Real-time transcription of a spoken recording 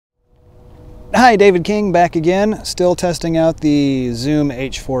Hi, David King back again, still testing out the Zoom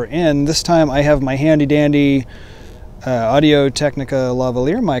H4N. This time I have my handy dandy Audio-Technica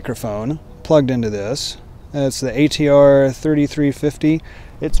lavalier microphone plugged into this. It's the ATR 3350.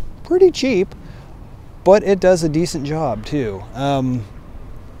 It's pretty cheap, but it does a decent job too.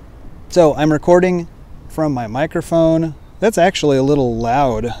 So I'm recording from my microphone. That's actually a little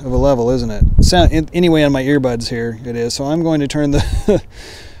loud of a level, isn't it? Anyway, on my earbuds here it is, so I'm going to turn the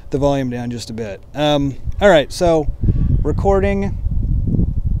the volume down just a bit. All right, so recording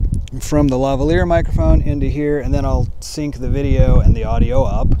from the lavalier microphone into here, and then I'll sync the video and the audio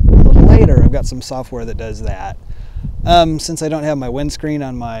up a little later. I've got some software that does that. Since I don't have my windscreen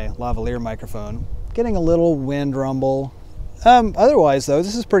on my lavalier microphone, getting a little wind rumble. Otherwise though,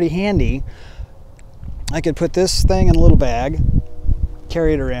 this is pretty handy. I could put this thing in a little bag,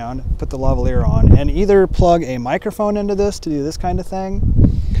 carry it around, put the lavalier on, and either plug a microphone into this to do this kind of thing,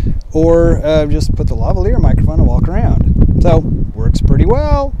 or just put the lavalier microphone and walk around. So, works pretty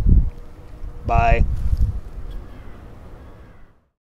well. Bye.